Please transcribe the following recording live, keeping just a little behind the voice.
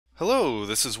Hello,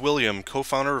 this is William,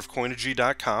 co-founder of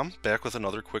Coinigy.com, back with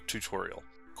another quick tutorial.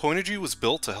 Coinigy was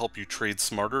built to help you trade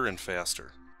smarter and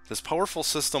faster. This powerful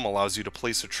system allows you to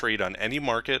place a trade on any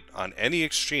market, on any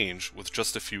exchange, with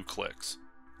just a few clicks.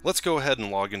 Let's go ahead and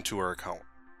log into our account.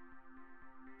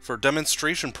 For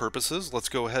demonstration purposes, let's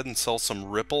go ahead and sell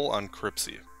some Ripple on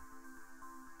Cryptsy.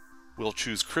 We'll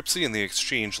choose Cryptsy in the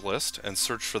exchange list and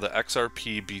search for the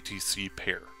XRP BTC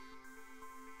pair.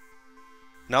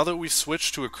 Now that we've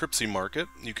switched to a Cryptsy market,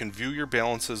 you can view your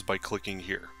balances by clicking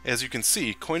here. As you can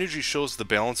see, Coinigy shows the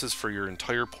balances for your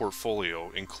entire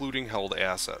portfolio, including held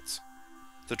assets.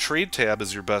 The Trade tab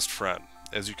is your best friend.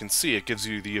 As you can see, it gives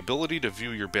you the ability to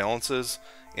view your balances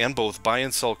and both buy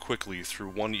and sell quickly through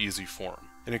one easy form.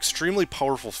 An extremely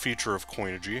powerful feature of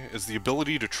Coinigy is the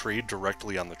ability to trade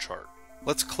directly on the chart.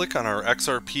 Let's click on our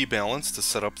XRP balance to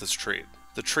set up this trade.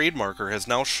 The trade marker has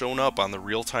now shown up on the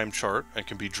real-time chart and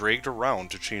can be dragged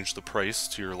around to change the price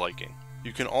to your liking.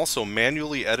 You can also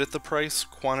manually edit the price,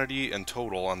 quantity, and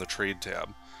total on the Trade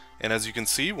tab. And as you can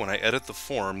see, when I edit the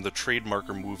form, the trade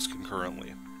marker moves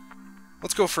concurrently.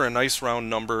 Let's go for a nice round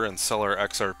number and sell our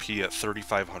XRP at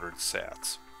 3,500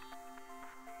 sats.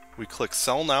 We click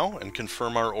Sell Now and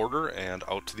confirm our order, and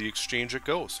out to the exchange it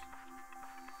goes.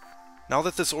 Now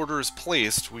that this order is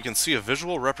placed, we can see a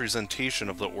visual representation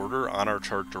of the order on our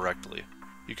chart directly.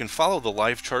 You can follow the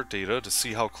live chart data to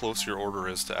see how close your order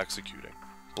is to executing.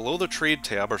 Below the Trade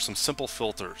tab are some simple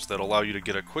filters that allow you to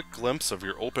get a quick glimpse of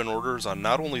your open orders on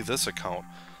not only this account,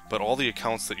 but all the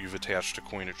accounts that you've attached to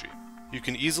Coinigy. You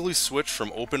can easily switch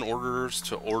from open orders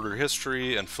to order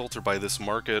history and filter by this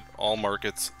market, all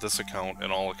markets, this account,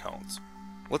 and all accounts.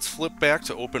 Let's flip back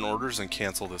to open orders and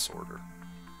cancel this order.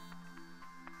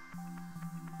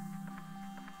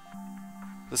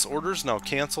 This order is now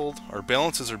canceled, our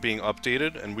balances are being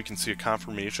updated, and we can see a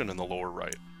confirmation in the lower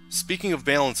right. Speaking of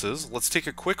balances, let's take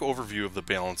a quick overview of the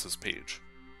balances page.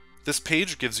 This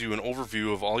page gives you an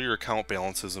overview of all your account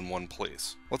balances in one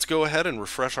place. Let's go ahead and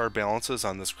refresh our balances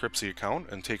on this Cryptsy account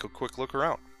and take a quick look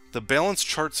around. The Balance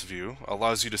Charts view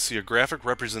allows you to see a graphic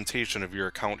representation of your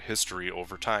account history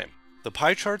over time. The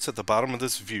pie charts at the bottom of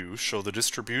this view show the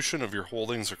distribution of your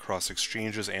holdings across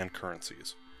exchanges and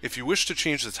currencies. If you wish to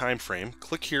change the time frame,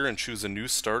 click here and choose a new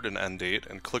start and end date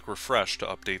and click refresh to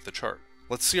update the chart.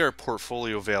 Let's see our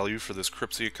portfolio value for this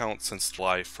Cryptsy account since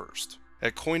July 1st.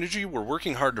 At Coinigy, we're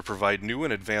working hard to provide new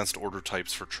and advanced order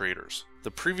types for traders. The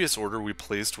previous order we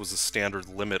placed was a standard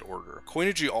limit order.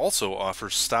 Coinigy also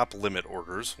offers stop limit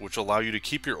orders, which allow you to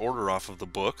keep your order off of the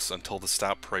books until the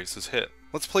stop price is hit.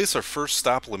 Let's place our first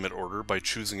stop limit order by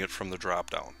choosing it from the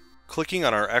drop-down. Clicking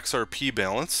on our XRP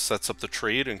balance sets up the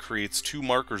trade and creates two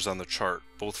markers on the chart,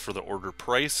 both for the order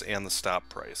price and the stop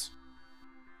price.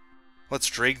 Let's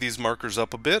drag these markers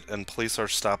up a bit and place our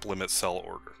stop limit sell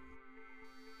order.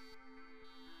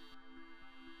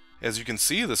 As you can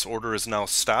see, this order is now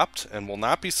stopped and will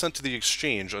not be sent to the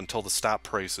exchange until the stop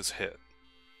price is hit.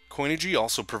 Coinigy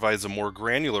also provides a more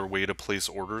granular way to place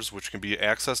orders, which can be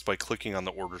accessed by clicking on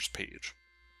the orders page.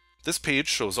 This page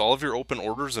shows all of your open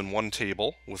orders in one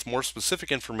table, with more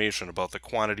specific information about the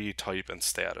quantity, type, and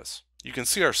status. You can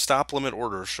see our stop limit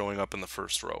order showing up in the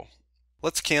first row.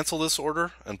 Let's cancel this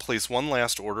order and place one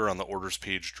last order on the orders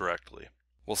page directly.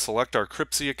 We'll select our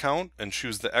Cryptsy account and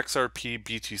choose the XRP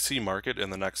BTC market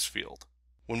in the next field.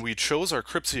 When we chose our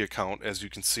Cryptsy account, as you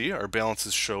can see, our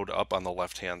balances showed up on the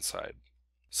left-hand side.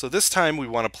 So this time we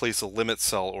want to place a limit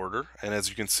sell order, and as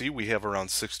you can see, we have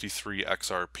around 63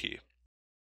 XRP.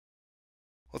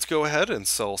 Let's go ahead and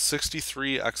sell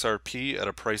 63 XRP at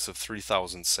a price of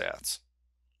 3,000 sats.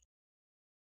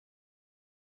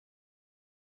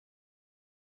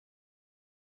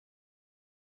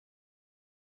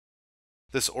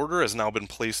 This order has now been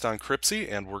placed on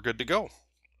Cryptsy and we're good to go.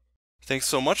 Thanks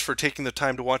so much for taking the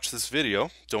time to watch this video.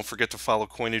 Don't forget to follow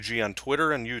Coinigy on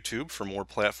Twitter and YouTube for more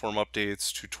platform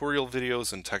updates, tutorial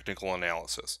videos, and technical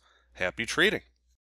analysis. Happy trading!